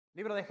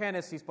Libro de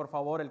Génesis, por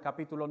favor, el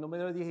capítulo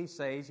número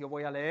 16. Yo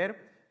voy a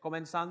leer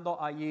comenzando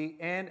allí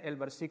en el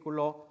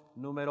versículo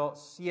número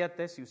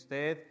 7. Si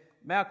usted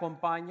me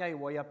acompaña, y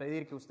voy a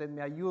pedir que usted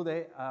me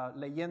ayude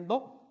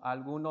leyendo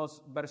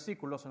algunos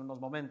versículos en unos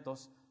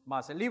momentos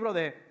más. El libro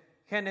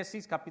de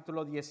Génesis,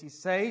 capítulo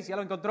 16. ¿Ya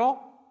lo encontró?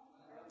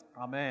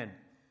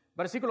 Amén.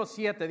 Versículo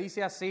 7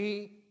 dice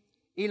así: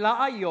 y la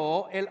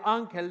halló el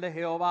ángel de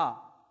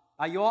Jehová,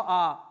 halló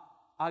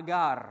a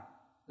Agar,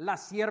 la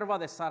sierva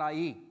de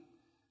Sarai.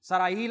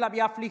 Sarai la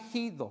había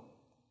afligido,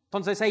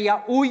 entonces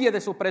ella huye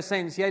de su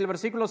presencia. Y el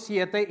versículo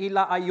 7, y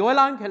la halló el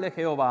ángel de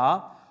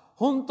Jehová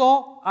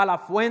junto a la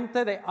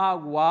fuente de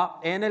agua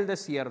en el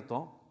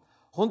desierto,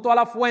 junto a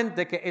la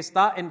fuente que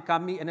está en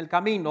el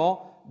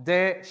camino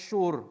de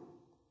Shur.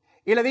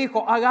 Y le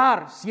dijo: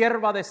 Agar,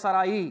 sierva de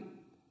Sarai,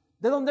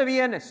 ¿de dónde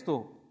vienes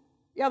tú?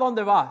 ¿Y a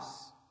dónde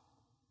vas?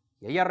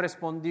 Y ella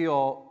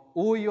respondió: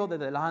 huyo de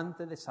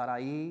delante de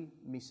Sarai,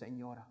 mi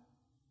señora.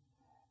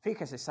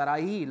 Fíjese,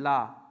 Sarai,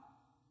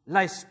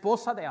 la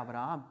esposa de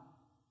Abraham,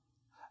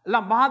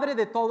 la madre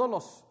de todos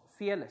los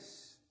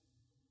fieles.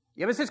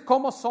 Y a veces,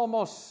 ¿cómo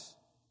somos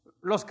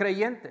los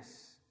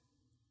creyentes?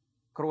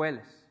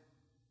 Crueles.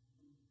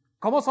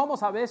 ¿Cómo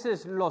somos a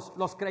veces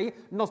los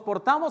creyentes? Nos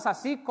portamos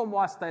así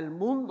como hasta el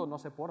mundo no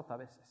se porta a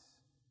veces.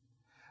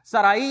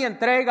 Sarai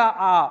entrega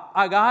a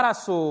Agar a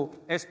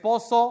su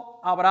esposo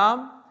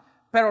Abraham,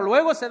 pero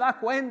luego se da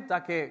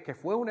cuenta que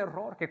fue un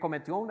error, que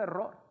cometió un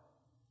error.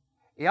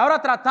 Y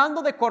ahora,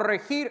 tratando de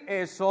corregir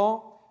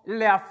eso,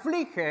 le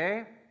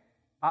aflige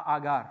a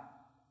Agar.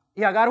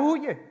 Y Agar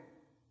huye.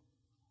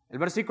 El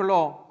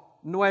versículo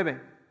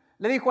 9.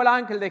 Le dijo el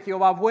ángel de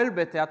Jehová: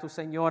 vuélvete a tu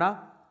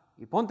señora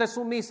y ponte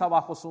sumisa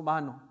bajo su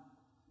mano.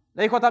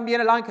 Le dijo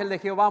también el ángel de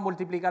Jehová: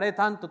 multiplicaré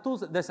tanto tu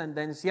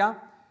descendencia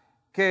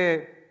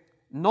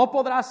que no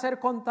podrá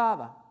ser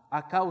contada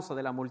a causa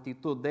de la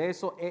multitud. De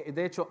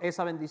hecho,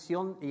 esa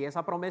bendición y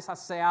esa promesa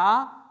se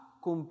ha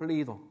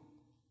cumplido.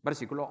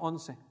 Versículo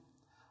 11.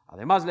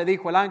 Además le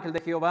dijo el ángel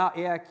de Jehová: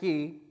 he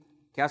aquí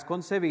que has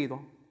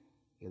concebido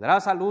y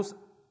darás a luz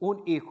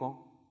un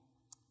hijo,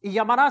 y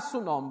llamarás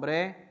su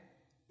nombre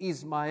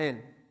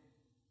Ismael,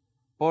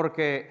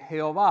 porque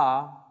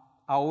Jehová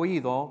ha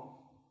oído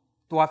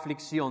tu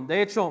aflicción.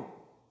 De hecho,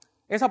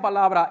 esa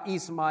palabra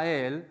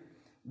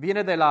Ismael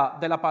viene de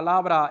la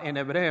palabra en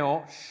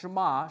hebreo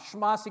Shema.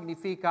 Shema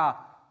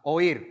significa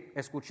oír,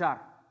 escuchar.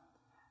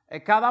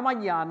 Cada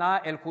mañana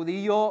el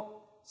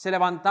judío se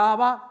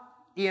levantaba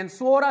y en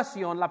su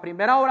oración, la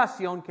primera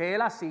oración que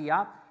él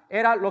hacía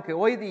era lo que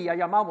hoy día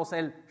llamamos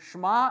el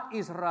Shema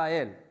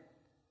Israel.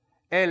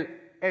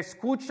 El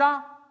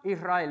escucha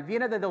Israel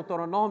viene de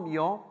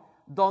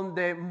Deuteronomio,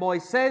 donde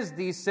Moisés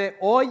dice: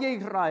 oye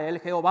Israel,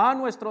 Jehová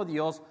nuestro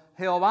Dios,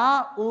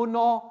 Jehová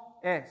uno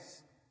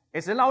es.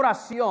 Esa es la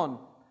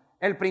oración.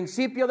 El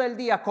principio del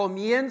día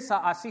comienza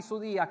así su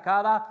día,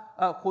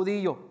 cada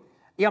judío.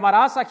 Y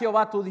amarás a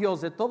Jehová tu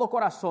Dios de todo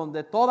corazón,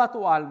 de toda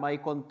tu alma y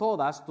con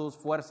todas tus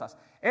fuerzas.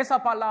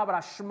 Esa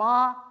palabra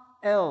Shema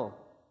El,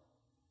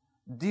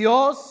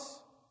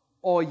 Dios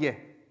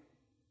oye.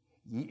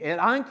 Y el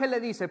ángel le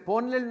dice: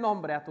 ponle el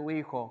nombre a tu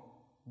hijo,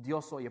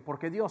 Dios oye,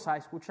 porque Dios ha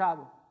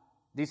escuchado.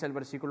 Dice el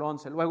versículo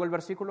 11. Luego el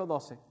versículo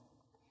 12.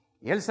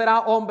 Y él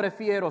será hombre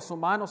fiero, su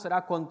mano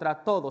será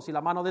contra todos y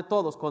la mano de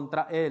todos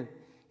contra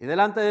él. Y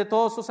delante de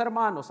todos sus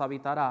hermanos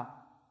habitará.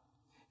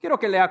 Quiero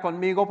que lea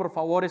conmigo, por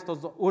favor,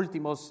 estos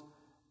últimos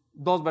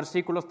dos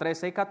versículos,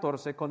 13 y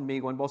 14,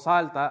 conmigo en voz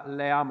alta.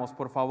 Leamos,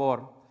 por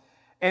favor.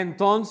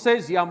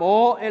 Entonces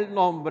llamó el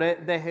nombre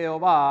de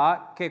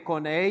Jehová que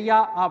con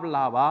ella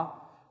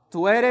hablaba: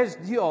 tú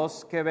eres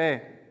Dios que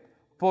ve,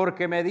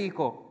 porque me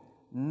dijo: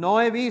 ¿no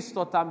he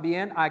visto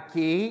también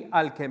aquí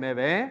al que me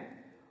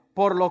ve?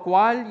 Por lo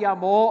cual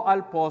llamó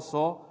al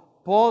pozo,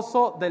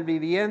 pozo del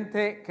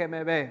viviente que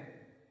me ve.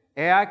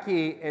 He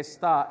aquí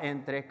está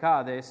entre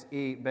Cades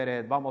y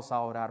Bered. Vamos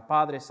a orar.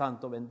 Padre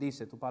Santo,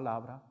 bendice tu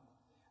palabra.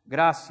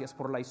 Gracias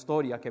por la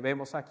historia que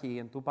vemos aquí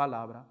en tu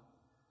palabra.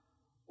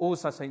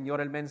 Usa,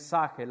 Señor, el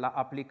mensaje, la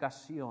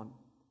aplicación,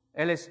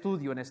 el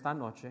estudio en esta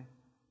noche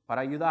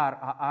para ayudar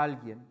a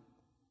alguien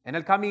en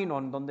el camino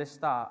en donde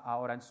está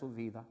ahora en su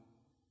vida.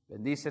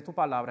 Bendice tu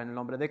palabra en el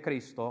nombre de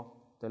Cristo.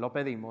 Te lo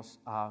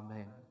pedimos.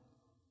 Amén.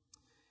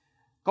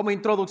 Como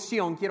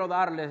introducción, quiero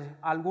darles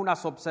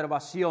algunas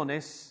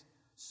observaciones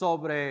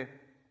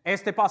sobre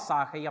este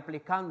pasaje y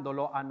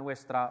aplicándolo a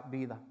nuestra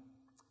vida.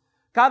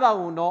 Cada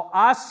uno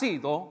ha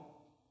sido,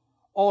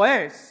 o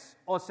es,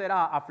 o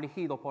será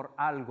afligido por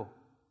algo.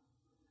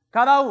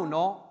 Cada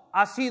uno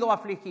ha sido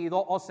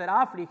afligido o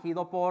será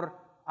afligido por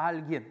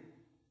alguien.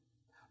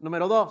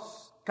 Número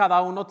 2,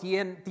 cada uno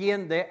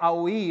tiende a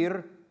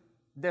huir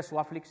de su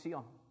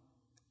aflicción.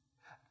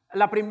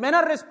 La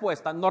primera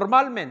respuesta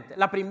normalmente,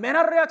 la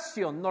primera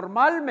reacción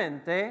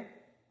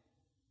normalmente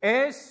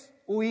es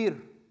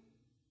huir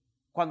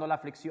cuando la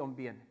aflicción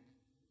viene.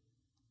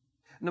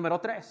 Número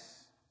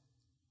 3,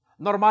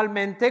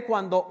 normalmente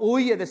cuando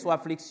huye de su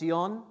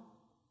aflicción,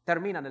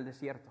 termina en el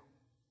desierto.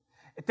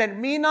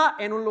 Termina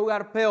en un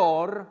lugar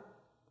peor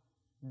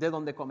de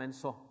donde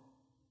comenzó.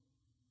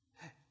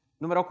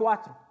 Número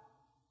 4.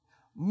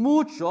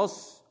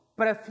 Muchos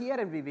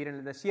prefieren vivir en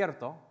el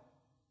desierto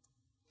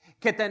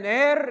que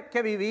tener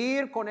que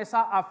vivir con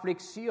esa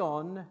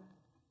aflicción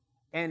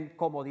en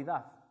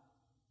comodidad.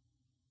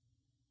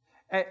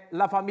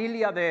 La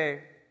familia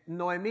de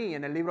Noemí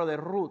en el libro de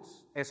Ruth,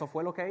 eso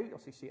fue lo que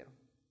ellos hicieron.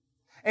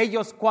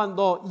 Ellos,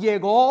 cuando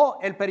llegó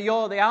el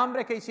periodo de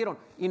hambre, ¿qué hicieron?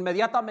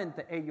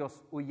 Inmediatamente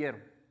ellos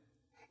huyeron.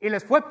 Y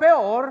les fue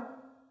peor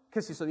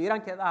que si se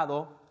hubieran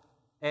quedado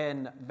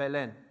en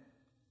Belén.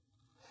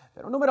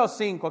 Pero número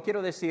 5,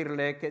 quiero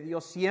decirle que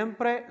Dios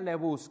siempre le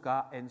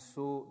busca en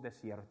su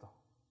desierto.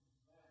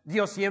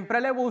 Dios siempre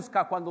le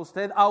busca cuando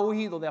usted ha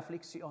huido de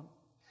aflicción.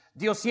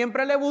 Dios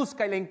siempre le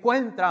busca y le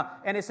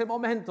encuentra en ese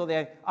momento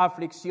de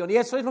aflicción. Y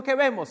eso es lo que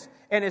vemos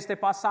en este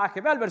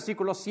pasaje. Ve al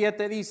versículo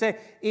 7,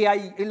 dice,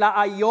 y la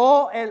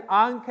halló el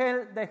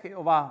ángel de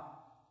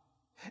Jehová.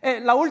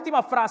 La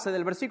última frase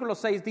del versículo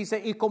 6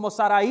 dice, y como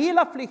Sarai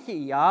la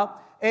afligía,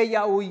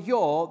 ella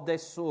huyó de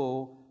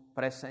su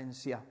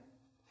presencia.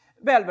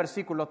 Ve al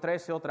versículo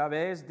 13 otra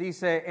vez,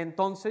 dice,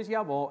 entonces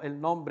llamó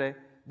el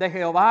nombre de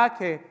Jehová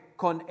que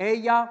con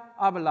ella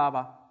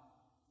hablaba.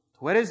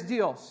 Tú eres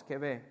Dios que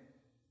ve.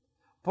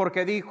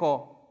 Porque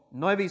dijo,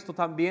 ¿no he visto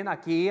también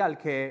aquí al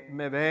que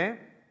me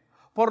ve?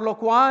 Por lo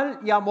cual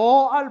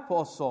llamó al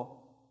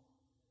pozo,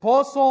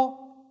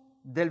 pozo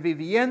del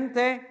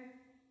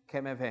viviente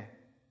que me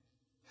ve.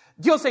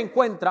 Dios se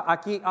encuentra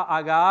aquí a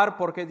Agar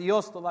porque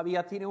Dios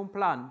todavía tiene un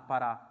plan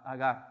para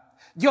Agar.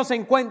 Dios se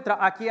encuentra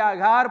aquí a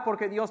Agar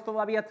porque Dios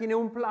todavía tiene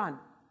un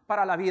plan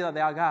para la vida de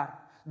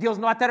Agar. Dios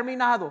no ha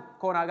terminado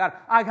con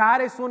Agar.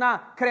 Agar es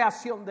una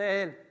creación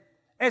de Él.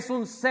 Es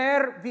un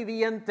ser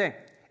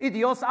viviente. Y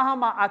Dios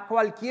ama a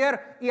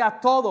cualquier y a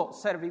todo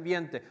ser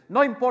viviente.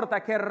 No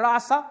importa qué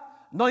raza,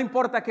 no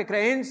importa qué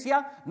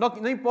creencia,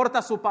 no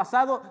importa su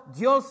pasado,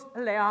 Dios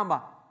le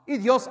ama. Y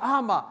Dios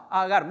ama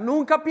a Agar.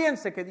 Nunca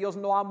piense que Dios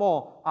no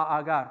amó a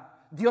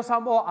Agar. Dios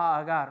amó a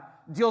Agar.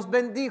 Dios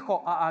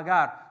bendijo a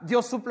Agar.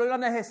 Dios suplió la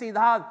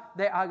necesidad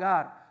de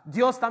Agar.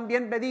 Dios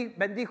también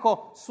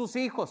bendijo sus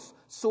hijos,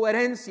 su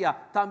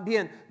herencia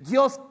también.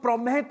 Dios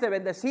promete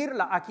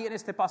bendecirla aquí en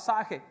este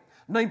pasaje.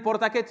 No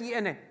importa qué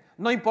tiene.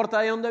 No importa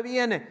de dónde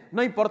viene,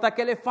 no importa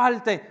qué le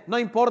falte, no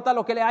importa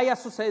lo que le haya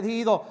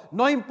sucedido,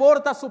 no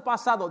importa su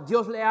pasado,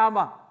 Dios le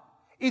ama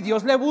y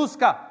Dios le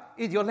busca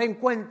y Dios le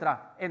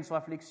encuentra en su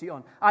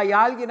aflicción. Hay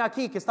alguien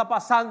aquí que está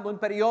pasando un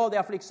periodo de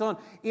aflicción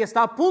y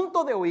está a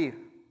punto de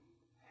huir,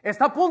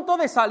 está a punto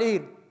de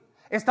salir,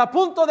 está a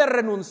punto de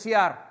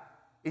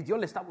renunciar y Dios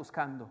le está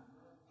buscando.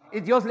 Y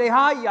Dios le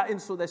halla en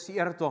su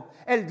desierto.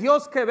 El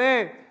Dios que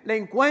ve le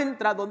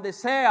encuentra donde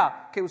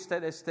sea que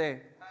usted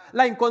esté.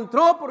 La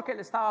encontró porque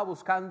le estaba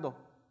buscando.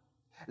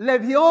 Le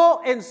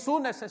vio en su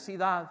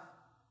necesidad.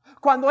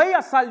 Cuando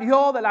ella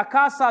salió de la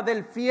casa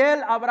del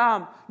fiel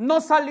Abraham,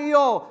 no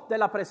salió de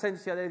la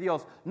presencia de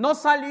Dios. No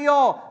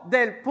salió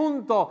del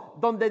punto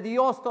donde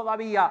Dios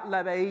todavía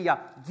la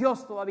veía.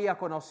 Dios todavía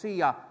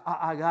conocía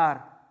a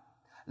Agar.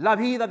 La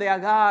vida de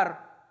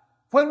Agar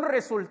fue un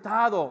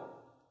resultado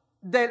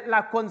de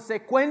la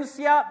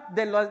consecuencia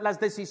de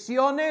las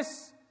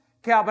decisiones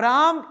que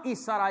Abraham y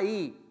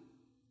Sarai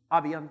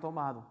habían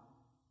tomado.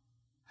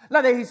 La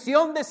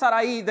decisión de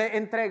Sarai de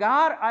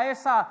entregar a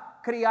esa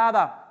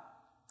criada,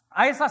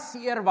 a esa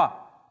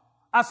sierva,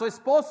 a su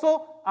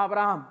esposo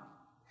Abraham.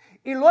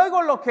 Y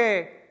luego lo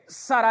que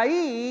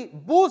Sarai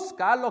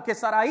busca, lo que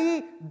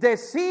Sarai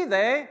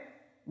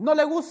decide, no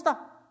le gusta.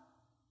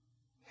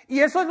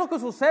 Y eso es lo que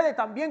sucede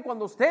también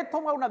cuando usted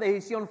toma una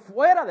decisión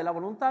fuera de la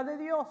voluntad de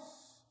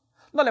Dios.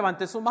 No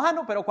levante su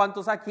mano, pero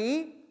 ¿cuántos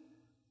aquí?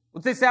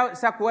 ¿Usted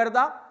se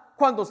acuerda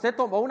cuando usted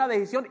tomó una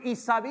decisión y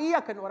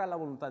sabía que no era la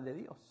voluntad de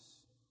Dios?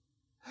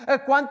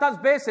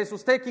 ¿Cuántas veces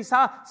usted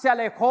quizá se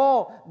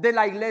alejó de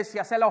la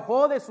iglesia, se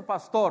alejó de su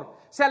pastor,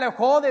 se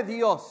alejó de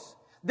Dios,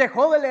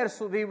 dejó de leer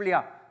su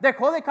Biblia,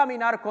 dejó de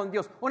caminar con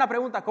Dios? Una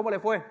pregunta, ¿cómo le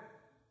fue?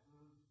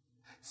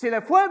 Si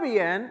le fue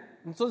bien,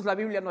 entonces la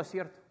Biblia no es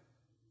cierta.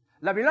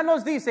 La Biblia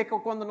nos dice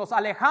que cuando nos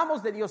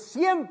alejamos de Dios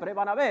siempre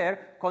van a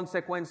haber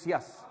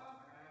consecuencias.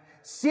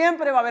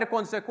 Siempre va a haber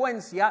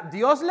consecuencia.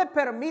 Dios le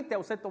permite a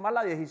usted tomar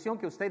la decisión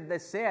que usted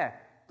desee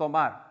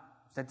tomar.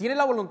 Usted tiene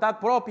la voluntad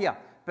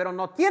propia, pero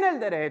no tiene el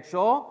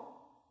derecho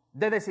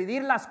de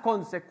decidir las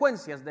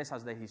consecuencias de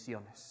esas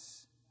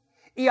decisiones.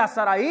 Y a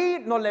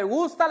Sarai no le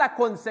gusta la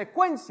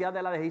consecuencia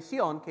de la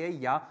decisión que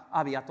ella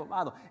había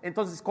tomado.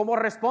 Entonces, ¿cómo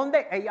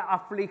responde? Ella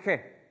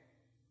aflige.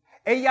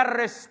 Ella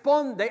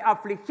responde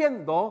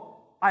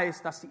afligiendo a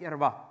esta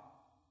sierva.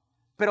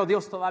 Pero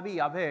Dios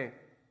todavía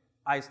ve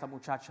a esta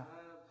muchacha.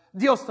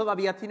 Dios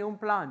todavía tiene un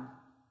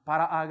plan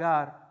para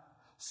Agar.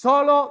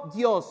 Solo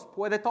Dios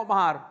puede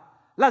tomar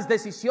las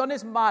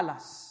decisiones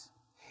malas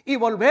y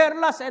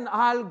volverlas en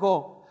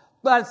algo,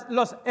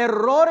 los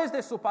errores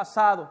de su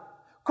pasado,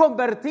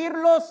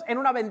 convertirlos en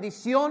una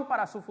bendición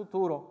para su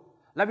futuro.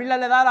 La Biblia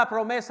le da la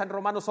promesa en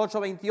Romanos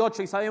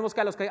 8:28 y sabemos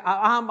que a los que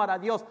aman a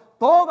Dios,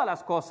 todas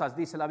las cosas,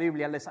 dice la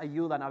Biblia, les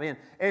ayudan a bien.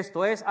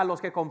 Esto es, a los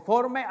que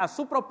conforme a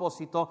su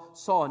propósito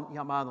son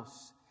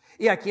llamados.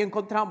 Y aquí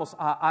encontramos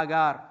a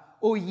Agar,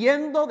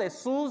 huyendo de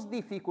sus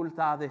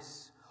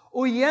dificultades,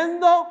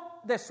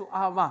 huyendo de su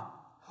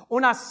ama,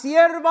 una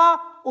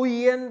sierva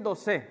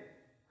huyéndose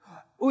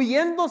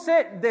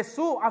de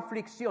su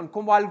aflicción,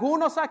 como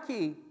algunos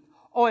aquí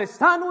o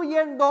están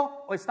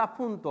huyendo o está a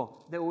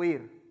punto de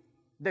huir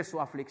de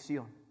su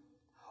aflicción,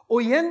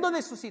 huyendo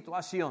de su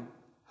situación,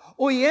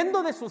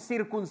 huyendo de sus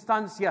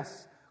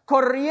circunstancias,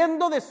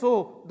 corriendo de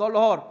su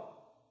dolor,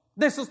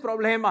 de sus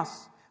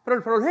problemas. Pero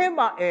el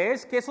problema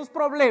es que esos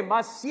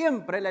problemas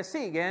siempre le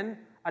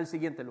siguen al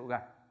siguiente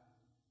lugar.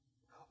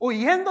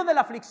 Huyendo de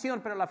la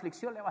aflicción, pero la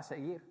aflicción le va a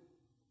seguir.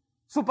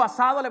 Su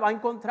pasado le va a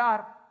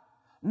encontrar.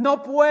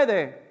 No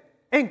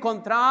puede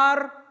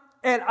encontrar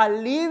el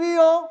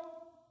alivio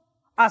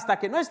hasta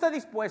que no esté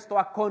dispuesto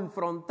a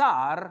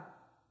confrontar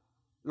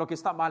lo que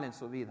está mal en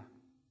su vida,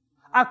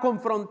 a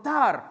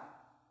confrontar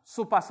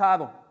su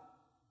pasado.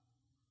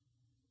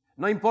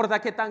 No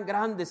importa qué tan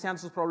grandes sean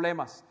sus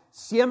problemas,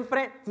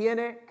 siempre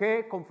tiene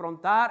que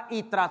confrontar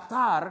y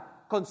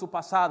tratar con su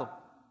pasado.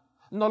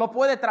 No lo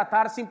puede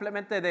tratar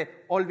simplemente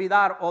de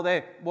olvidar o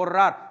de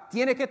borrar.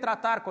 Tiene que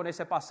tratar con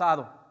ese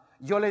pasado.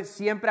 Yo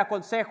siempre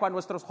aconsejo a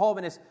nuestros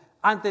jóvenes,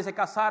 antes de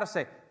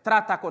casarse,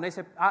 trata con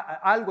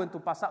algo en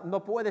tu pasado.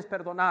 No puedes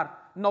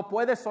perdonar, no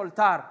puedes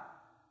soltar.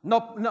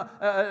 No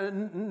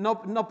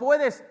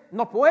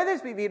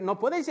puedes vivir, no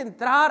puedes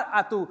entrar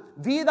a tu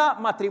vida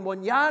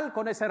matrimonial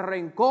con ese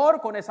rencor,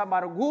 con esa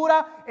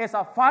amargura,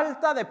 esa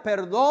falta de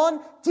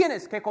perdón.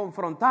 Tienes que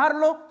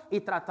confrontarlo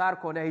y tratar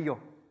con ello.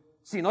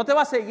 Si no, te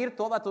va a seguir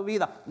toda tu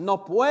vida.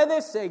 No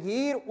puedes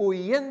seguir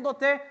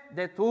huyéndote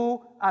de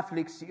tu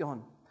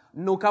aflicción.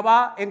 Nunca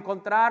va a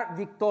encontrar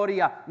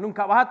victoria,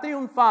 nunca va a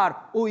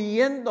triunfar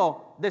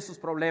huyendo de sus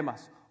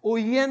problemas,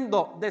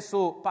 huyendo de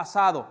su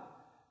pasado.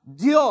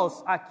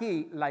 Dios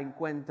aquí la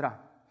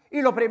encuentra.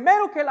 Y lo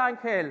primero que el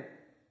ángel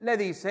le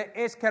dice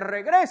es que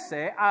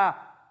regrese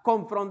a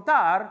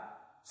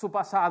confrontar su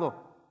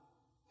pasado.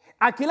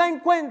 Aquí la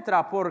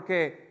encuentra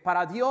porque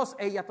para Dios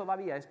ella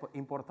todavía es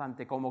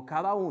importante, como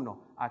cada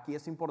uno aquí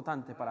es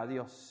importante para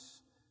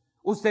Dios.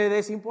 Usted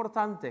es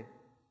importante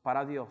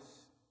para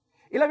Dios.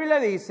 Y la Biblia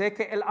dice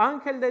que el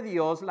ángel de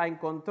Dios la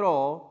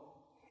encontró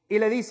y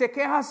le dice: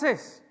 ¿qué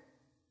haces?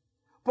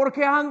 ¿Por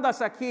qué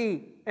andas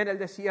aquí en el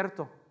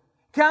desierto?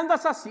 ¿Qué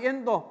andas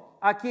haciendo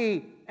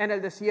aquí en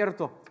el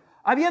desierto?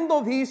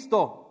 Habiendo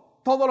visto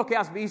todo lo que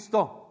has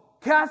visto,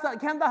 ¿qué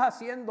andas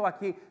haciendo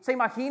aquí? ¿Se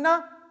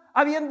imagina?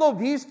 Habiendo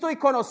visto y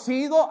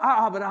conocido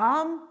a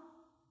Abraham,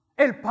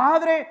 el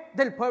padre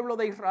del pueblo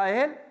de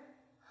Israel.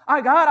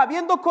 Agar,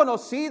 habiendo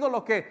conocido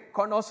lo que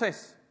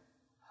conoces,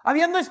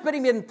 habiendo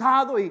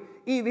experimentado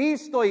y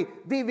visto y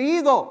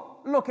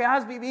vivido lo que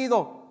has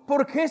vivido,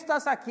 ¿por qué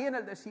estás aquí en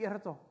el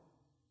desierto?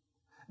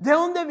 ¿De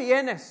dónde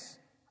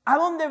vienes? ¿A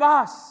dónde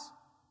vas?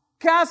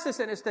 ¿Qué haces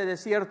en este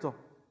desierto?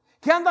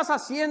 ¿Qué andas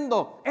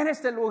haciendo en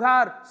este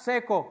lugar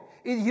seco?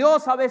 Y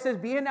Dios a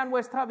veces viene a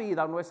nuestra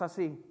vida, ¿no es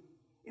así?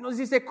 Y nos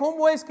dice: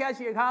 ¿cómo es que has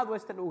llegado a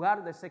este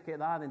lugar de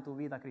sequedad en tu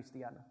vida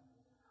cristiana?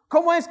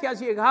 ¿Cómo es que has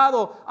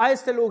llegado a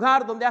este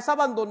lugar donde has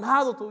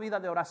abandonado tu vida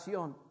de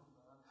oración?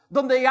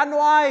 Donde ya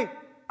no hay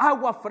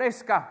agua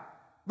fresca,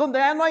 donde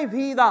ya no hay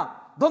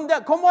vida.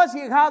 ¿Cómo has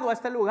llegado a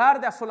este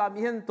lugar de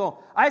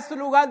asolamiento, a este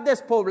lugar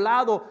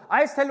despoblado,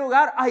 a este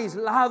lugar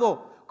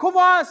aislado? ¿Cómo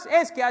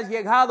es que has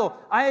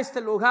llegado a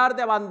este lugar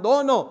de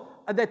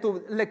abandono de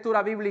tu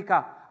lectura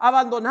bíblica,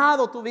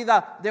 abandonado tu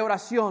vida de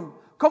oración?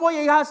 ¿Cómo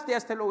llegaste a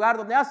este lugar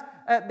donde has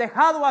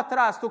dejado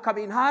atrás tu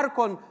caminar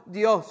con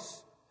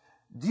Dios?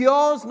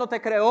 Dios no te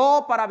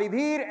creó para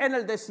vivir en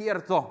el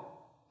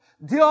desierto.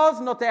 Dios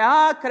no te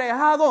ha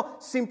creado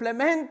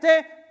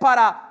simplemente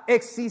para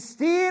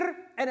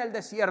existir en el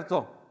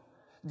desierto.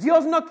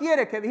 Dios no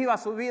quiere que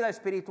vivas su vida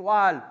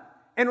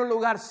espiritual en un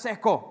lugar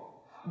seco.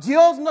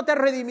 Dios no te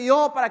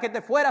redimió para que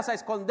te fueras a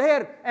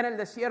esconder en el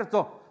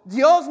desierto.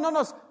 Dios no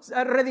nos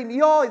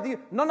redimió y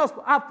no nos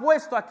ha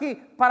puesto aquí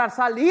para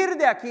salir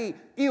de aquí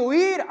y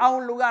huir a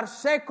un lugar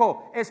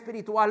seco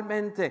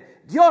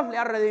espiritualmente. Dios le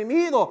ha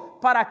redimido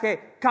para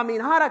que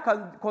caminara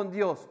con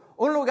Dios.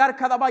 Un lugar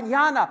cada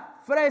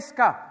mañana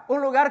fresca,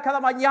 un lugar cada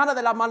mañana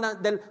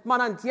del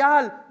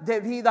manantial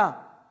de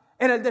vida.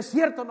 En el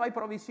desierto no hay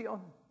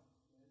provisión.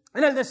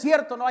 En el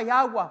desierto no hay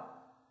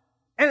agua.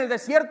 En el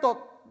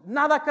desierto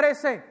nada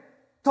crece,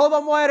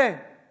 todo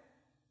muere.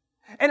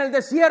 En el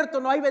desierto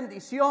no hay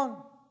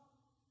bendición.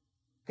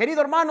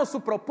 Querido hermano,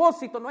 su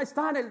propósito no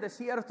está en el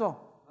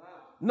desierto.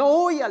 No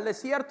huya al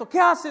desierto. ¿Qué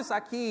haces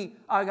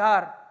aquí,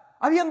 Agar?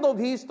 Habiendo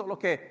visto lo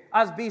que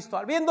has visto,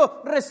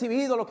 habiendo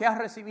recibido lo que has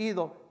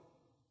recibido.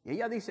 Y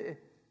ella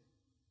dice,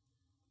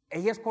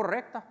 ella es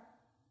correcta.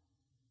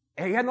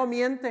 Ella no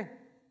miente.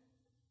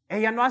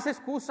 Ella no hace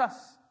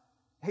excusas.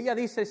 Ella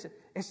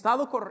dice, he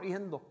estado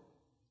corriendo.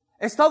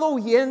 He estado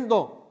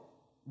huyendo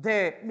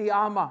de mi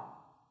ama.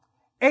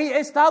 He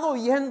estado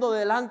huyendo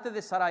delante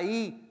de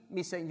Sarai,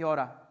 mi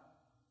señora.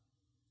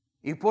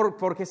 Y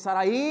porque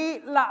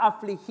Sarai la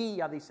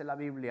afligía, dice la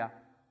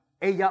Biblia,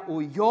 ella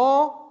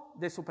huyó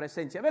de su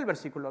presencia. Ve el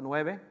versículo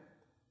 9.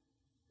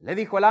 Le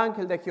dijo el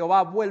ángel de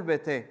Jehová: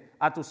 vuélvete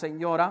a tu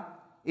señora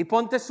y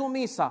ponte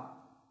sumisa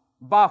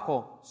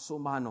bajo su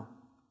mano.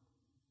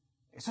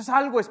 Eso es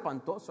algo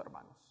espantoso,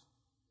 hermanos.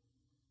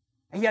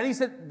 Ella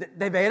dice,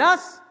 ¿de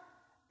veras?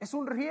 Es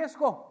un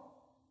riesgo.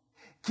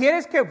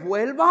 ¿Quieres que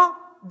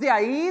vuelva de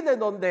ahí de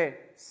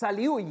donde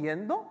salí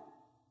huyendo?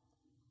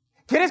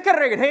 ¿Quieres que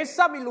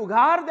regrese a mi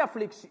lugar de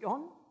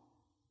aflicción?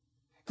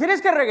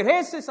 ¿Quieres que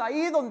regreses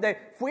ahí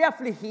donde fui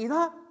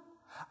afligida?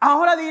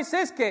 Ahora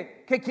dices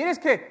que quieres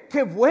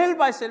que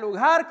vuelva a ese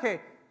lugar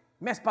que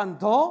me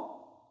espantó.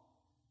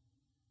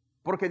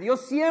 Porque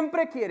Dios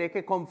siempre quiere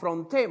que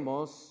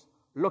confrontemos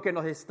lo que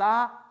nos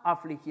está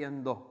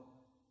afligiendo.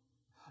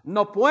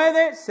 No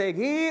puede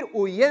seguir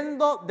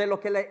huyendo de lo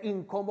que le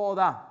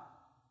incomoda.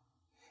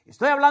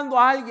 Estoy hablando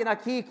a alguien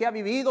aquí que ha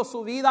vivido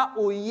su vida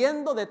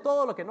huyendo de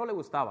todo lo que no le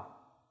gustaba.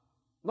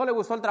 No le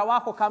gustó el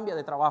trabajo, cambia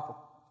de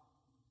trabajo.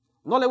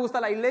 No le gusta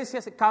la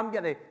iglesia, se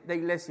cambia de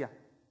iglesia.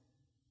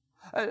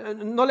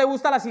 No le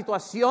gusta la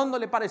situación, no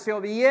le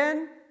pareció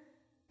bien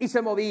y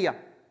se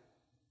movía.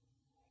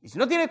 Y si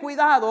no tiene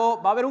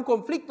cuidado, va a haber un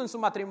conflicto en su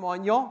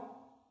matrimonio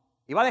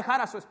y va a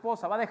dejar a su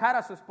esposa, va a dejar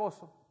a su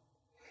esposo.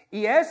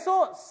 Y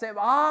eso se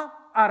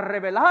va a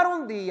revelar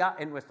un día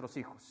en nuestros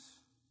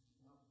hijos.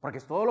 Porque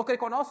es todo lo que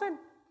conocen.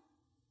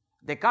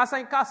 De casa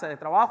en casa, de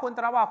trabajo en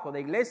trabajo,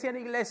 de iglesia en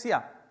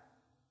iglesia.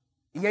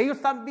 Y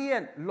ellos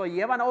también lo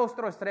llevan a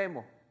otro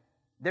extremo.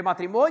 De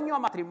matrimonio a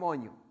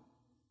matrimonio.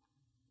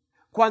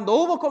 Cuando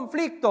hubo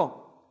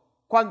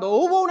conflicto, cuando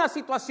hubo una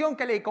situación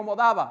que le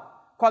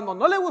incomodaba, cuando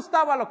no le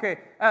gustaba lo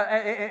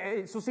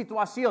que su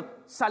situación,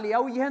 salía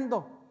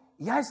huyendo.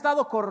 Y ha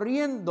estado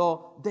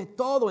corriendo de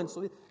todo en su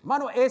vida.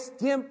 Hermano, es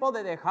tiempo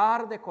de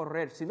dejar de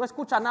correr. Si no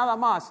escucha nada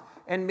más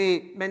en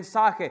mi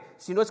mensaje,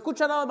 si no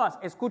escucha nada más,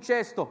 escuche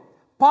esto.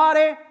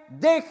 Pare,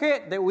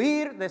 deje de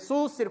huir de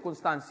sus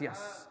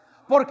circunstancias.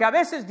 Porque a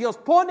veces Dios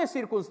pone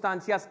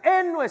circunstancias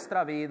en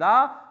nuestra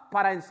vida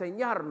para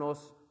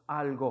enseñarnos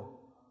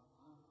algo.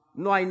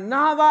 No hay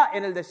nada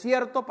en el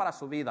desierto para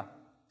su vida.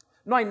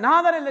 No hay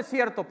nada en el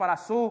desierto para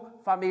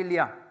su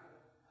familia.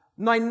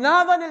 No hay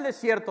nada en el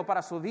desierto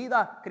para su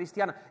vida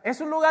cristiana.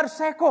 Es un lugar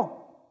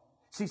seco.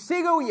 Si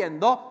sigue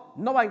huyendo,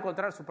 no va a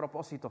encontrar su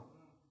propósito.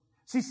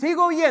 Si sigue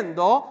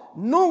huyendo,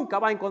 nunca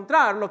va a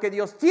encontrar lo que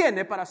Dios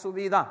tiene para su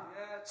vida.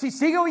 Si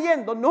sigue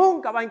huyendo,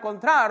 nunca va a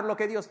encontrar lo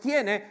que Dios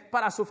tiene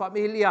para su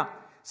familia.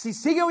 Si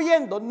sigue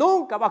huyendo,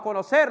 nunca va a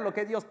conocer lo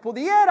que Dios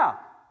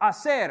pudiera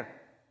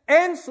hacer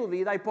en su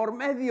vida y por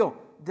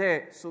medio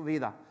de su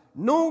vida.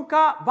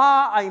 Nunca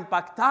va a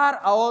impactar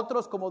a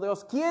otros como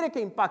Dios quiere que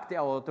impacte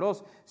a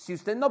otros si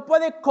usted no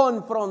puede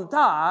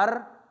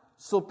confrontar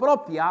su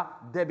propia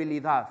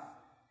debilidad,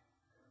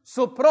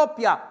 su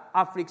propia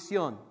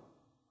aflicción,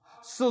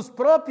 sus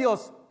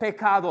propios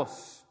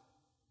pecados.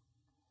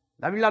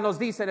 La Biblia nos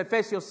dice en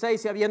Efesios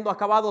 6, y habiendo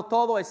acabado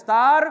todo,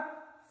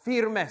 estar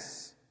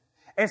firmes.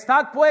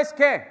 Estad pues,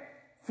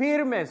 ¿qué?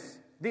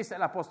 Firmes, dice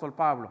el apóstol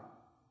Pablo.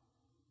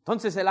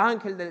 Entonces el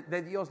ángel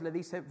de Dios le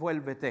dice,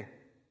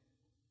 vuélvete.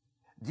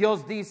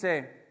 Dios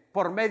dice,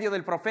 por medio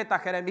del profeta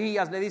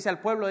Jeremías, le dice al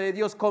pueblo de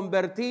Dios,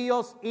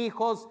 convertíos,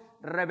 hijos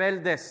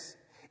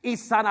rebeldes, y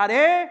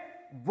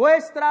sanaré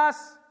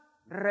vuestras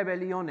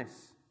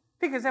rebeliones.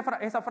 Fíjese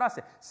esa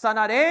frase,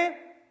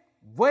 sanaré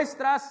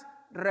vuestras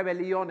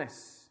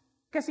rebeliones.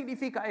 ¿Qué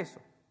significa eso?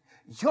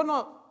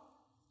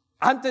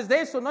 Antes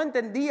de eso no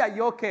entendía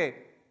yo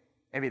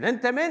que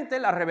evidentemente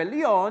la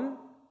rebelión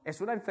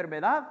es una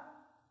enfermedad.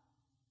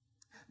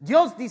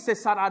 Dios dice,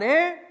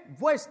 sanaré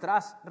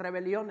vuestras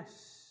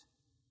rebeliones.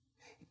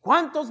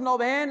 ¿Cuántos no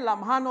ven la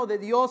mano de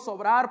Dios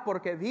obrar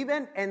porque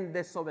viven en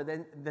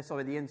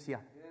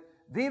desobediencia?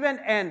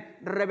 Viven en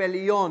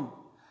rebelión.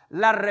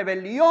 La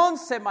rebelión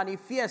se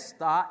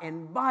manifiesta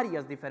en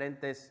varias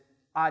diferentes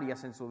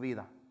áreas en su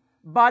vida,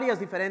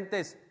 varias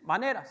diferentes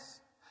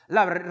maneras.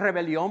 La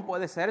rebelión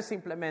puede ser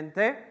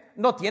simplemente,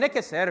 no tiene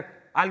que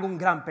ser algún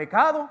gran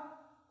pecado.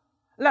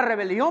 La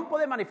rebelión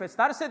puede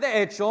manifestarse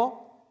de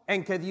hecho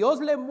en que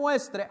Dios le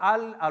muestre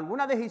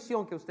alguna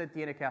decisión que usted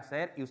tiene que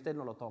hacer y usted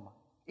no lo toma.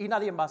 Y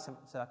nadie más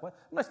se da cuenta.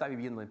 No está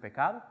viviendo en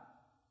pecado.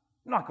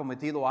 No ha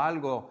cometido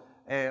algo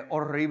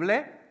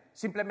horrible.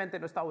 Simplemente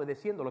no está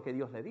obedeciendo lo que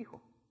Dios le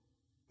dijo.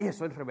 Y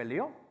eso es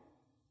rebelión.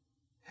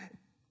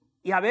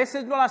 Y a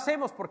veces no lo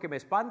hacemos porque me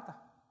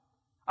espanta.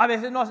 A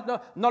veces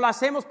no lo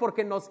hacemos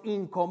porque nos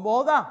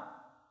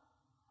incomoda.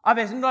 A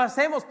veces no lo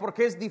hacemos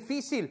porque es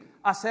difícil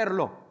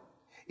hacerlo.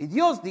 Y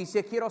Dios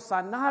dice, quiero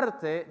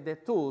sanarte de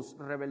tus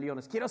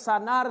rebeliones. Quiero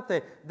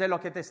sanarte de lo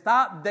que te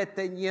está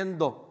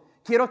deteniendo.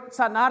 Quiero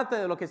sanarte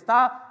de lo que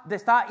te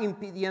está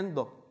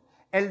impidiendo.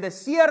 El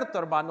desierto,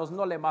 hermanos,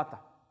 no le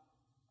mata.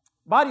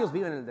 Varios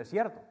viven en el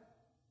desierto.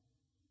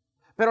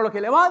 Pero lo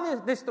que le va a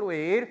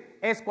destruir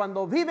es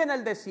cuando vive en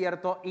el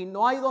desierto y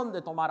no hay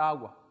donde tomar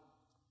agua.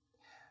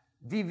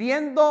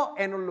 Viviendo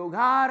en un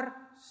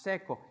lugar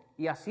seco.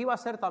 Y así va a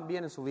ser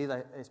también en su vida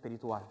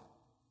espiritual.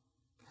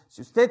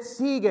 Si usted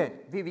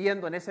sigue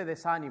viviendo en ese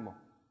desánimo,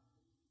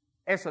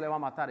 eso le va a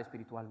matar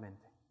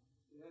espiritualmente.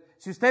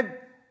 Si usted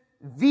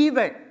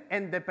vive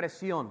en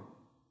depresión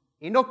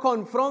y no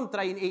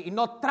confronta y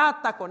no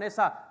trata con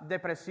esa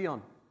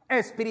depresión,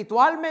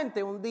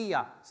 espiritualmente un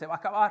día se va a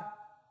acabar.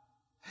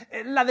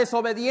 La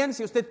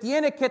desobediencia, usted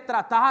tiene que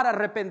tratar de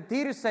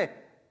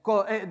arrepentirse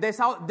de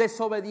esa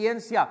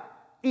desobediencia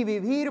y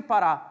vivir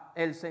para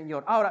el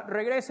Señor. Ahora,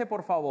 regrese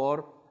por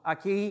favor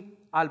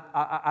aquí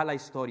a la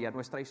historia,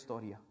 nuestra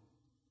historia.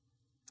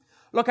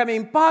 Lo que me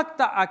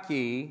impacta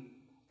aquí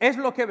es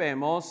lo que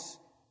vemos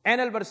en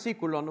el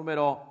versículo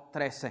número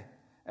 13.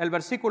 El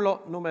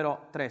versículo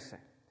número 13.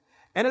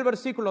 En el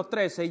versículo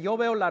 13 yo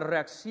veo la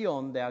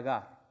reacción de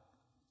Agar.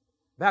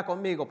 Vea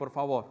conmigo, por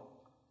favor.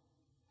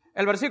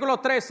 El versículo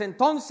 13,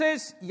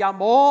 entonces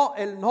llamó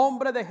el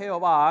nombre de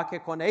Jehová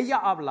que con ella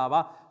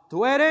hablaba,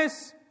 tú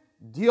eres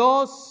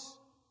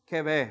Dios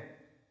que ve.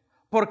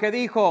 Porque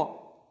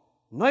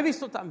dijo, ¿no he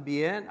visto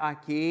también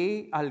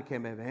aquí al que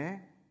me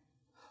ve?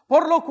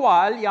 Por lo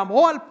cual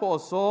llamó al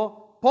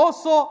pozo,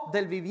 pozo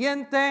del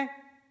viviente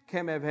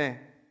que me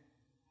ve.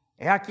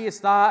 He aquí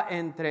está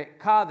entre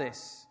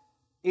Cades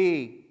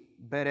y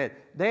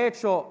Beret. De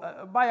hecho,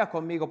 vaya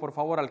conmigo por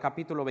favor al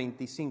capítulo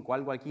 25,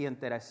 algo aquí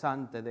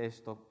interesante de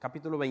esto.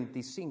 Capítulo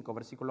 25,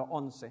 versículo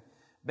 11.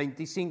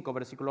 25,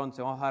 versículo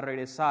 11. Vamos a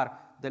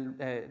regresar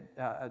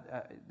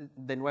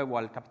de nuevo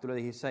al capítulo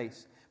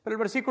 16. Pero el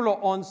versículo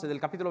 11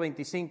 del capítulo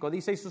 25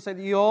 dice, y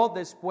sucedió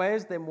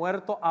después de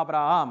muerto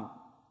Abraham,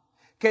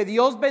 que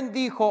Dios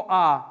bendijo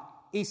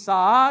a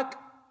Isaac,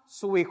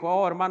 su hijo.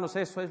 Oh, hermanos,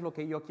 eso es lo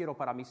que yo quiero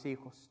para mis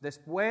hijos.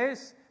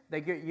 Después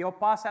de que yo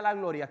pase a la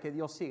gloria, que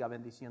Dios siga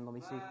bendiciendo a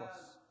mis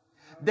hijos.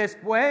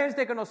 Después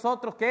de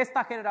que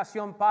esta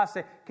generación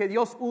pase, que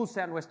Dios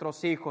use a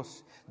nuestros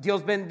hijos.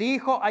 Dios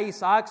bendijo a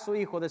Isaac, su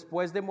hijo,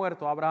 después de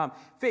muerto Abraham.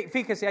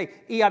 Fíjese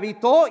ahí. Y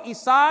habitó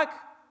Isaac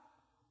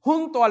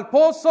junto al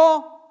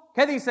pozo,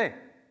 ¿qué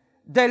dice?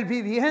 Del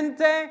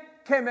viviente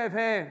que me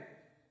ve.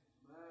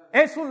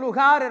 Es un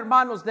lugar,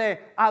 hermanos,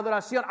 de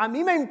adoración. A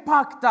mí me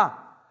impacta.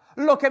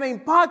 Lo que me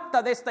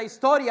impacta de esta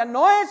historia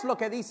no es lo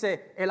que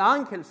dice el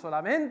ángel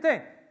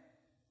solamente,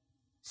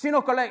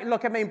 sino que lo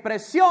que me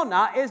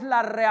impresiona es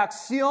la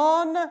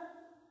reacción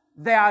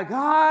de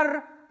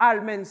Agar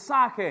al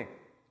mensaje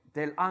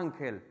del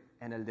ángel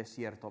en el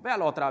desierto.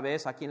 Véalo otra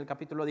vez aquí en el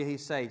capítulo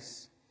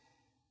 16.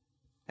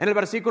 En el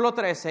versículo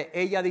 13,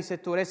 ella dice,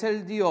 tú eres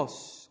el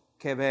Dios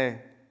que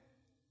ve.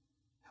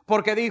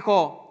 Porque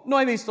dijo, ¿no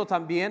he visto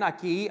también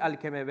aquí al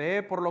que me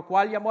ve? Por lo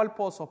cual llamó al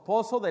pozo,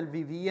 pozo del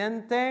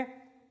viviente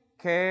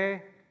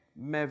que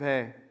me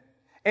ve.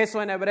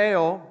 Eso en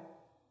hebreo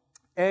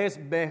es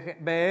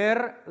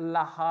Be'er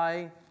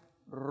Lahai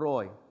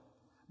Roi.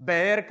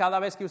 Be'er, cada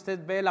vez que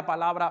usted ve la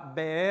palabra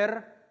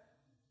Be'er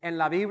en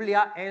la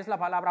Biblia, es la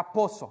palabra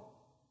pozo.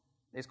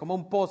 Es como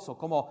un pozo,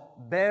 como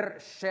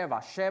Beersheba.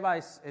 Sheba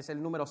es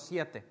el número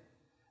 7.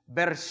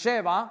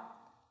 Beersheba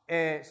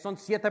son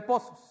 7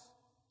 pozos,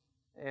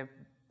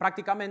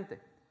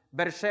 prácticamente.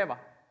 Beersheba.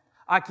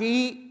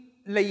 Aquí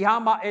le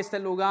llama este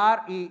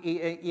lugar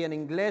y en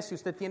inglés, si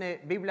usted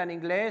tiene Biblia en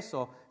inglés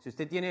o si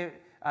usted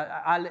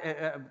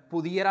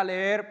pudiera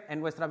leer en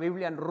nuestra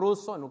Biblia en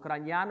ruso, en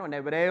ucraniano, en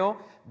hebreo,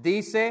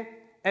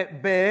 dice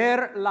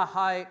Be'er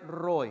Lahai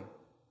Roi.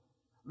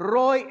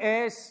 Roi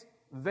es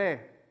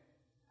ve.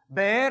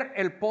 Be'er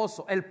el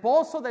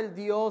pozo del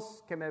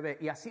Dios que me ve.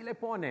 Y así le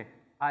pone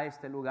a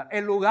este lugar.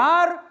 El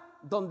lugar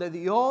donde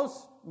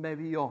Dios me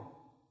vio.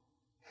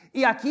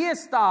 Y aquí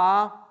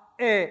está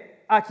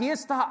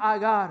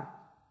Agar.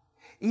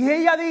 Y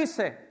ella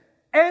dice,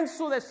 en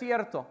su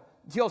desierto,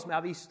 Dios me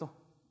ha visto.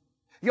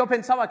 Yo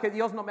pensaba que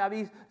Dios no me ha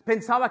visto,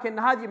 pensaba que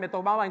nadie me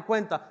tomaba en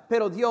cuenta,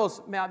 pero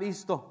Dios me ha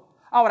visto.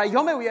 Ahora,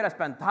 yo me hubiera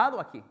espantado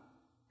aquí.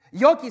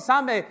 Yo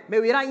quizá me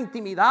hubiera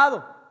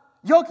intimidado.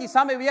 Yo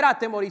quizá me hubiera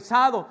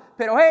atemorizado,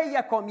 pero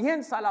ella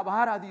comienza a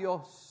alabar a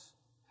Dios.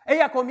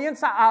 Ella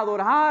comienza a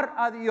adorar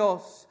a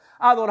Dios,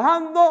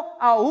 adorando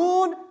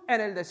aún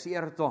en el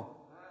desierto.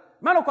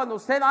 Hermano, cuando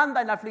usted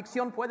anda en la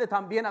aflicción puede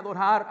también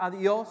adorar a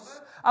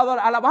Dios,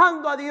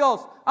 alabando a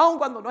Dios, aun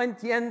cuando no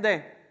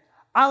entiende,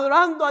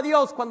 adorando a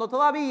Dios cuando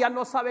todavía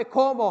no sabe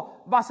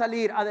cómo va a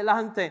salir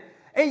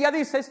adelante. Ella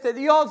dice, este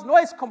Dios no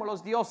es como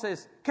los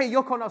dioses que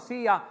yo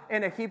conocía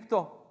en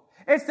Egipto.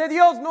 Este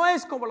Dios no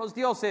es como los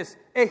dioses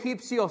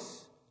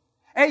egipcios.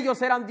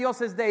 Ellos eran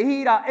dioses de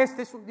ira,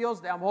 este es un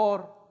Dios de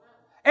amor.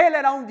 Él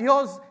era un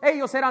Dios,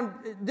 ellos eran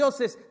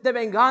dioses de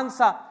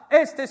venganza.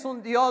 Este es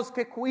un Dios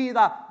que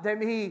cuida de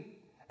mí.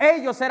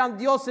 Ellos eran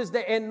dioses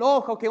de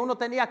enojo que uno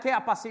tenía que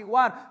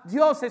apaciguar.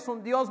 Dios es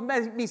un Dios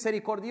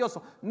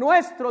misericordioso.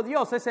 Nuestro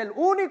Dios es el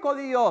único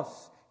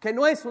Dios que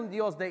no es un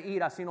Dios de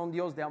ira, sino un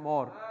Dios de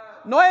amor.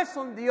 No es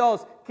un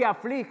Dios que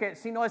aflige,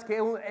 sino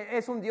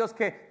es un Dios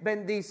que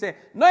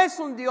bendice. No es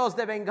un Dios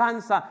de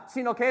venganza,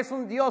 sino que es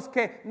un Dios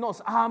que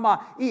nos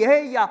ama. Y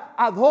ella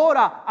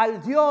adora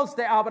al Dios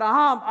de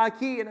Abraham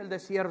aquí en el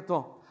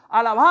desierto,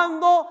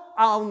 alabando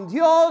a un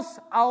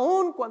Dios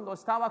aun cuando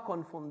estaba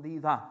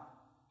confundida.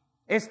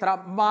 Esta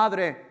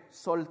madre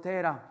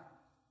soltera,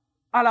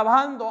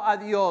 alabando a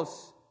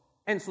Dios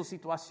en su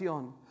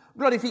situación,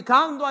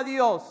 glorificando a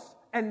Dios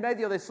en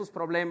medio de sus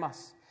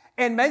problemas.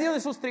 en medio de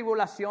sus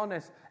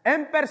tribulaciones,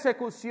 en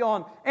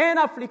persecución, en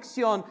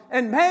aflicción,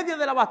 en medio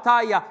de la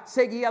batalla,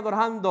 seguía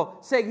adorando,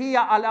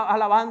 seguía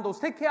alabando.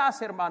 ¿Usted qué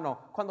hace,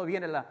 hermano, cuando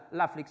viene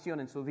la aflicción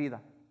en su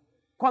vida?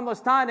 Cuando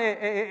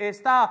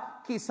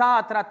está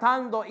quizá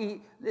tratando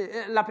y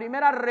la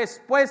primera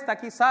respuesta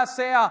quizás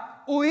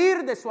sea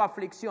huir de su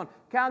aflicción.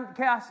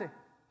 ¿Qué hace?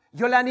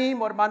 Yo le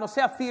animo, hermano,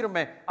 sea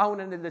firme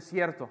aún en el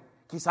desierto.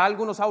 Quizá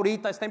algunos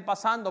ahorita estén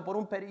pasando por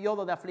un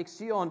periodo de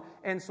aflicción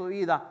en su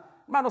vida.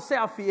 Hermano,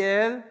 sea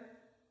fiel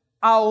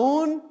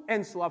aún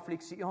en su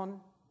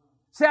aflicción.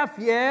 Sea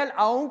fiel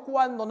aún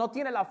cuando no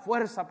tiene la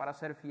fuerza para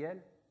ser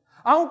fiel.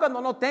 Aún cuando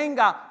no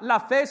tenga la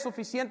fe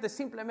suficiente,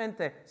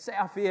 simplemente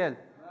sea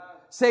fiel.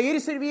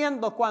 Seguir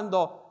sirviendo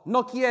cuando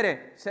no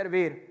quiere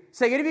servir.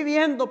 Seguir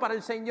viviendo para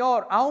el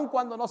Señor aún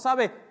cuando no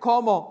sabe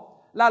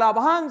cómo. La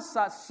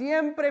alabanza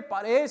siempre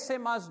parece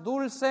más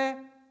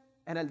dulce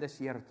en el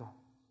desierto.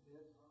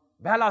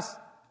 Vea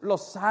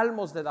los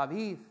salmos de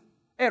David,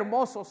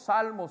 hermosos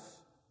salmos.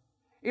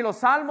 Y los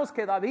salmos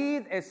que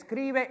David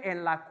escribe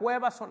en la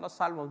cueva son los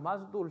salmos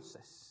más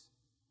dulces.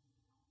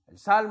 El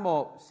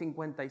Salmo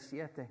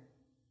 57,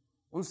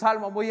 un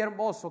salmo muy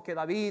hermoso que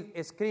David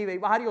escribe, y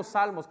varios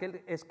salmos que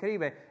él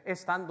escribe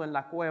estando en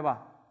la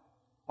cueva.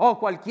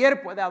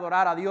 Cualquier puede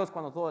adorar a Dios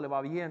cuando todo le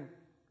va bien,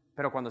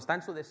 pero cuando está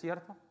en su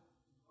desierto,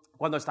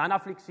 cuando está en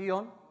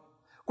aflicción,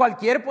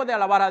 cualquier puede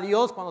alabar a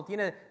Dios cuando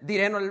tiene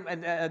dinero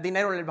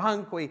en el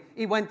banco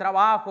y buen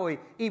trabajo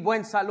y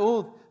buena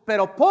salud.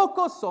 Pero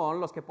pocos son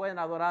los que pueden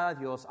adorar a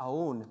Dios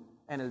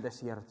aún en el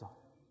desierto.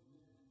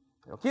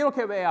 Pero quiero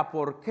que vea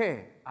por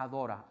qué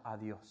adora a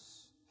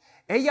Dios.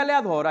 Ella le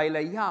adora y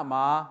le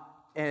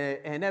llama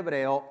en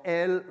hebreo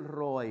El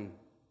Roi.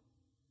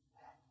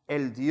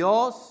 El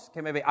Dios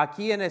que me ve.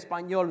 Aquí en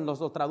español nos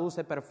lo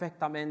traduce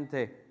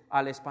perfectamente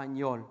al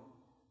español.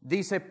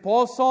 Dice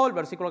pozo, el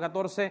versículo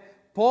 14,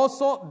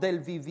 pozo del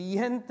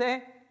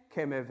viviente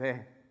que me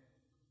ve.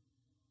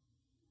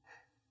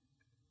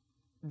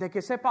 De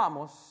que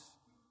sepamos,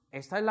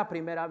 esta es la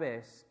primera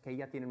vez que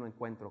ella tiene un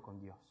encuentro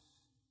con Dios.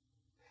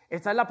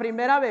 Esta es la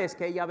primera vez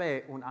que ella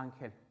ve un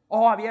ángel.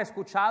 Había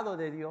escuchado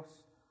de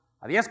Dios.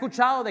 Había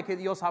escuchado de que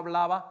Dios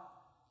hablaba.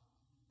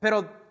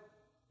 Pero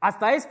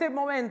hasta este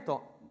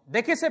momento,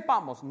 de que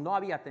sepamos, no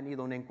había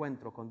tenido un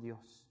encuentro con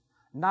Dios.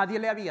 Nadie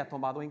le había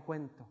tomado en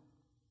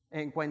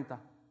cuenta.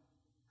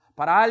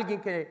 Para alguien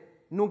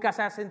que nunca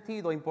se ha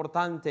sentido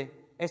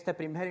importante, este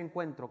primer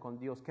encuentro con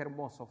Dios, qué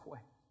hermoso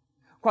fue.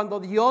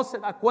 Cuando Dios se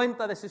da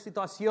cuenta de su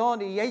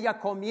situación y ella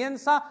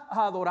comienza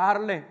a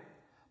adorarle.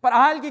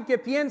 Para alguien que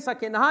piensa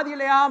que nadie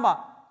le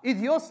ama y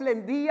Dios le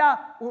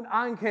envía un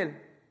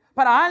ángel.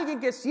 Para alguien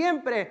que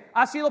siempre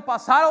ha sido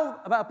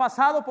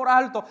pasado por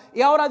alto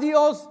y ahora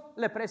Dios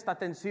le presta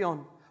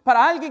atención.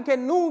 Para alguien que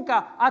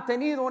nunca ha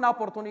tenido una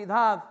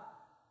oportunidad.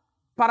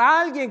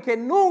 Para alguien que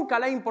nunca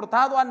le ha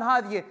importado a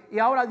nadie y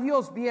ahora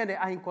Dios viene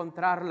a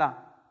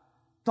encontrarla.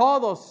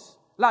 Todos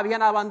la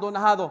habían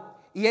abandonado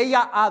y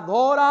ella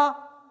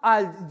adora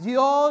al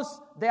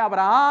Dios de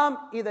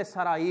Abraham y de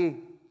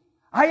Sarai.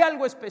 Hay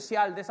algo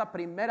especial de esa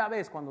primera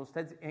vez cuando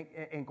usted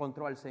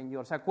encontró al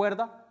Señor. ¿Se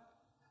acuerda?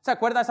 ¿Se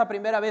acuerda esa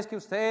primera vez que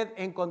usted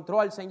encontró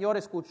al Señor,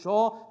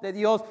 escuchó de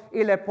Dios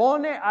y le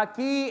pone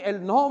aquí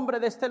el nombre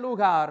de este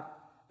lugar,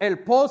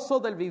 el pozo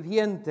del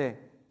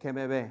viviente que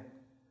me ve?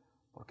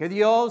 Porque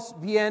Dios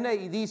viene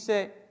y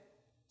dice,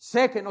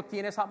 sé que no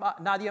tienes a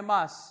nadie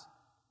más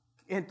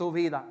en tu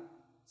vida.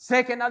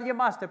 Sé que nadie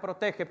más te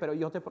protege, pero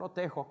yo te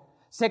protejo.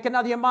 Sé que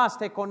nadie más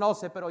te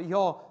conoce, pero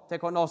yo te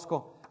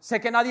conozco. Sé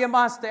que nadie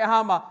más te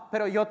ama,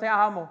 pero yo te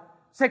amo.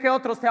 Sé que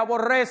otros te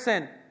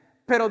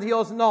aborrecen, pero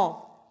Dios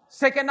no.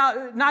 Sé que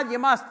nadie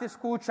más te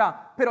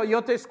escucha, pero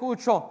yo te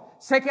escucho.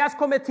 Sé que has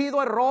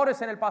cometido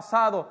errores en el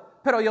pasado,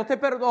 pero yo te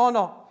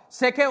perdono.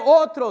 Sé que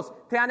otros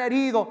te han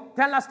herido,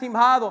 te han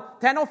lastimado,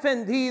 te han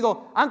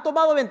ofendido, han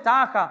tomado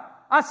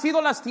ventaja. Has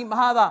sido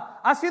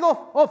lastimada, has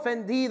sido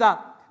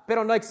ofendida.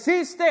 Pero no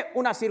existe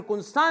una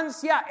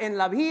circunstancia en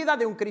la vida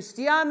de un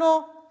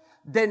cristiano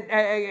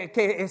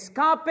que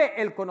escape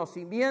el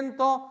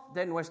conocimiento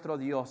de nuestro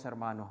Dios,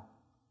 hermano.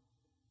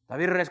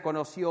 David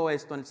reconoció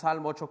esto en el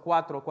Salmo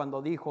 8:4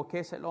 cuando dijo, ¿qué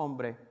es el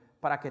hombre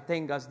para que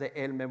tengas de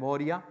él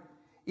memoria?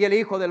 Y el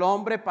Hijo del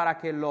Hombre para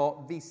que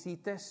lo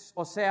visites,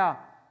 o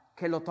sea,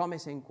 que lo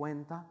tomes en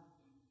cuenta.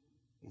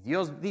 Y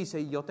Dios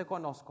dice, yo te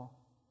conozco,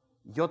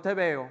 yo te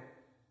veo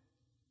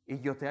y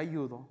yo te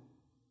ayudo.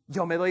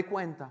 Yo me doy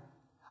cuenta.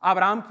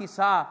 Abraham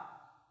quizá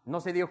no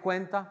se dio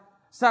cuenta.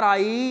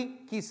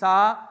 Sarai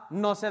quizá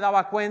no se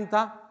daba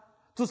cuenta.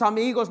 Tus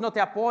amigos no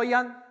te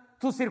apoyan.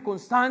 Tus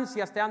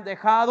circunstancias te han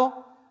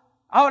dejado.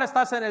 Ahora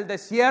estás en el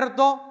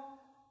desierto.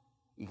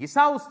 Y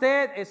quizá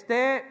usted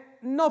esté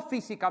no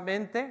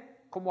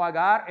físicamente como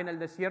Agar en el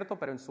desierto,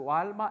 pero en su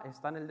alma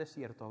está en el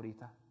desierto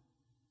ahorita.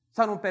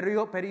 Está en un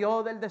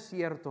periodo del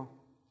desierto.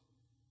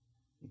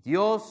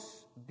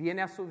 Dios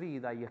viene a su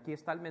vida y aquí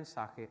está el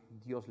mensaje.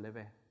 Dios le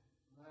ve.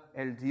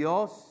 El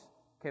Dios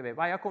que ve.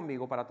 Vaya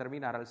conmigo para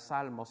terminar al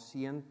Salmo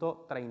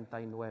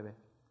 139.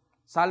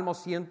 Salmo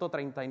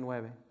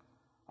 139.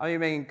 A mí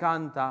me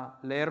encanta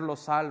leer los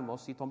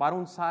salmos y tomar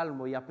un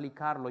salmo y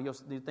aplicarlo. Yo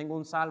tengo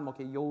un salmo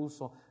que yo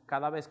uso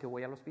cada vez que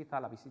voy al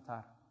hospital a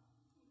visitar.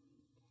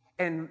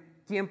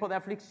 En tiempo de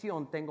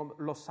aflicción tengo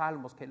los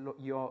salmos que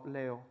yo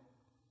leo.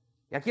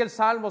 Y aquí el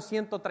Salmo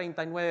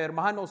 139,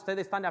 hermano, usted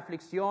está en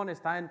aflicción,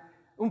 está en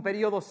un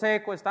periodo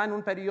seco, está en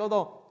un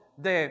periodo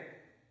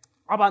de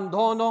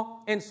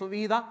abandono en su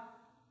vida,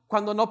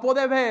 cuando no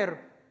puede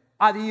ver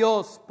a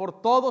Dios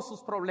por todos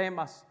sus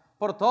problemas,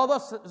 por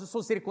todas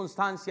sus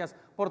circunstancias,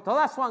 por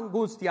toda su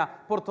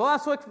angustia, por toda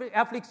su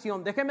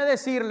aflicción. Déjeme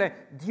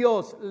decirle,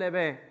 Dios le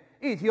ve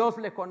y Dios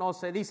le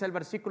conoce. Dice el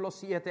versículo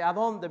 7, ¿a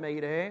dónde me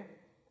iré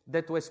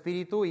de tu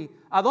espíritu y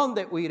a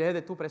dónde huiré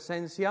de tu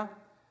presencia?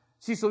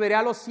 Si subiré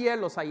a los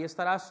cielos, ahí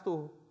estarás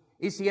tú.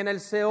 Y si en el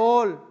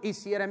Seol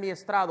hiciere mi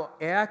estrado,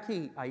 he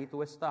aquí, ahí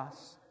tú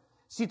estás.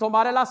 Si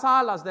tomare las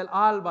alas del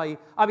alba y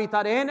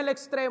habitaré en el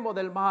extremo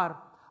del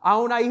mar,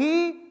 aún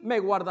ahí me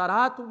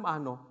guardará tu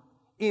mano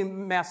y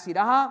me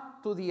asirá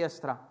tu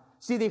diestra.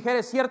 Si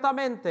dijere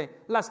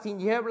ciertamente, las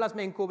tinieblas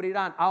me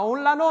encubrirán,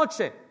 aún la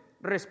noche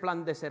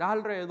resplandecerá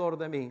alrededor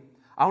de mí.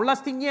 Aún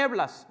las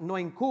tinieblas no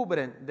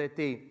encubren de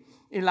ti,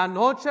 y la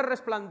noche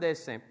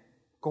resplandece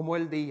como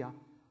el día.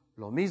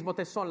 Lo mismo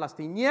te son las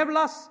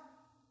tinieblas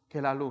que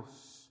la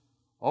luz.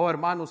 Oh,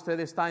 hermano, usted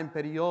está en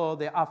periodo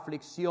de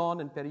aflicción,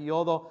 en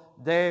periodo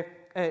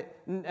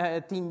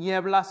de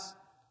tinieblas,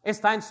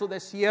 está en su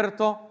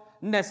desierto,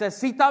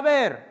 necesita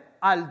ver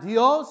al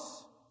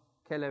Dios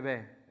que le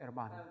ve,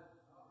 hermano.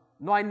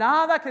 No hay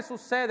nada que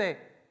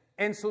sucede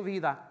en su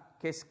vida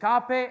que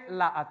escape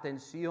la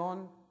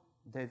atención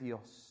de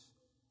Dios.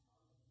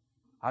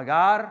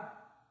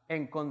 Agar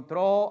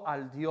encontró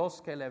al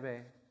Dios que le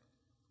ve.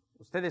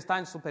 Usted está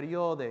en su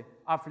periodo de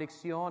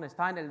aflicción,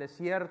 está en el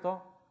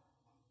desierto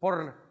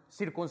por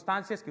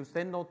circunstancias que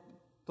usted no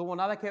tuvo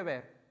nada que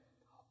ver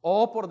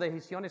o por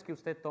decisiones que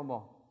usted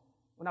tomó.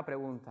 Una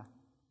pregunta,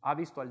 ¿ha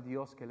visto al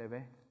Dios que le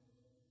ve?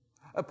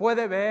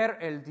 ¿Puede ver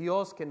el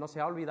Dios que no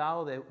se ha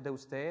olvidado de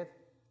usted?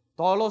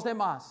 Todos los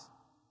demás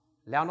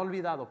le han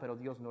olvidado, pero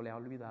Dios no le ha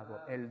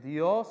olvidado. El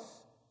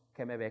Dios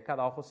que me ve,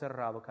 cada ojo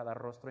cerrado, cada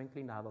rostro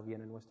inclinado,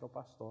 viene nuestro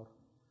pastor.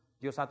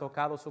 Dios ha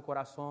tocado su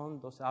corazón,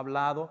 Dios ha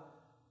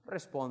hablado.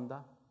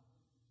 Responda,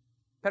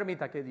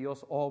 permita que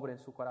Dios obre en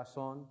su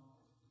corazón,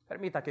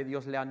 permita que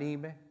Dios le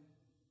anime,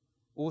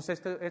 use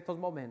estos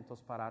momentos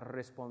para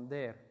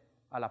responder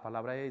a la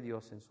palabra de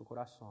Dios en su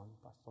corazón,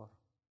 pastor.